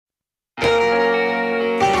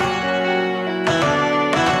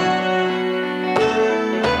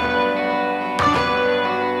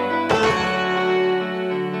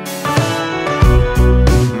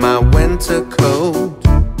winter coat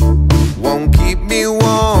won't keep me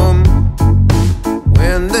warm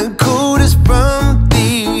when the cold is from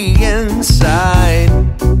the inside.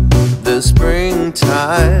 The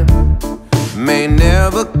springtime may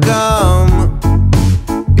never come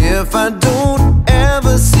if I don't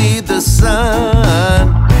ever see the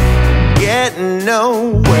sun. Getting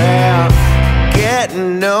nowhere,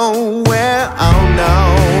 getting nowhere, oh no.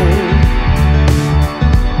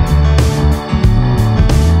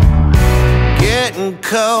 Getting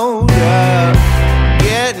colder,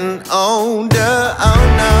 getting older, oh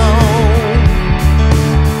no.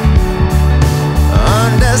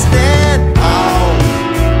 Understand, oh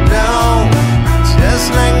no.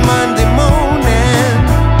 Just like Monday morning,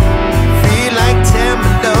 feel like 10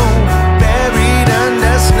 below, buried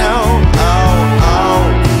under snow. Oh, oh,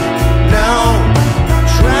 no.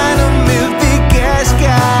 Trying to move the gas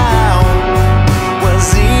cow was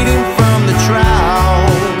eating from the trough.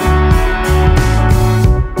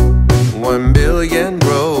 1 billion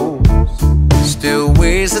rows still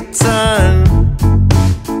weighs a ton,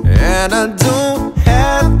 and I don't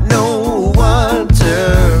have no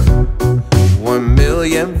water. 1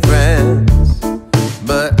 million friends,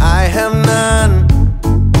 but I have none.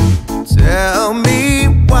 Tell me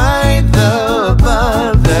why the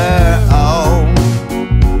bother? Oh,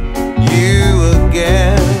 you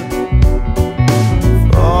again,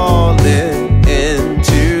 falling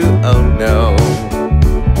into, oh no.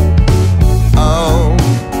 Oh,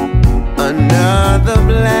 another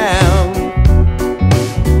blam.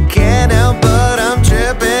 Can't help but I'm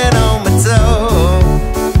tripping on my toe.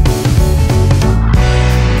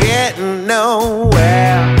 Getting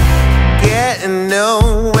nowhere, getting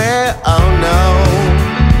nowhere, oh no.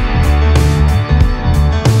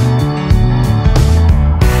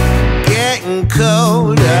 Getting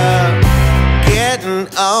colder, getting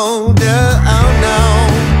older, oh no.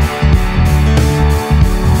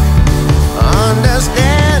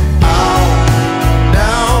 Understand.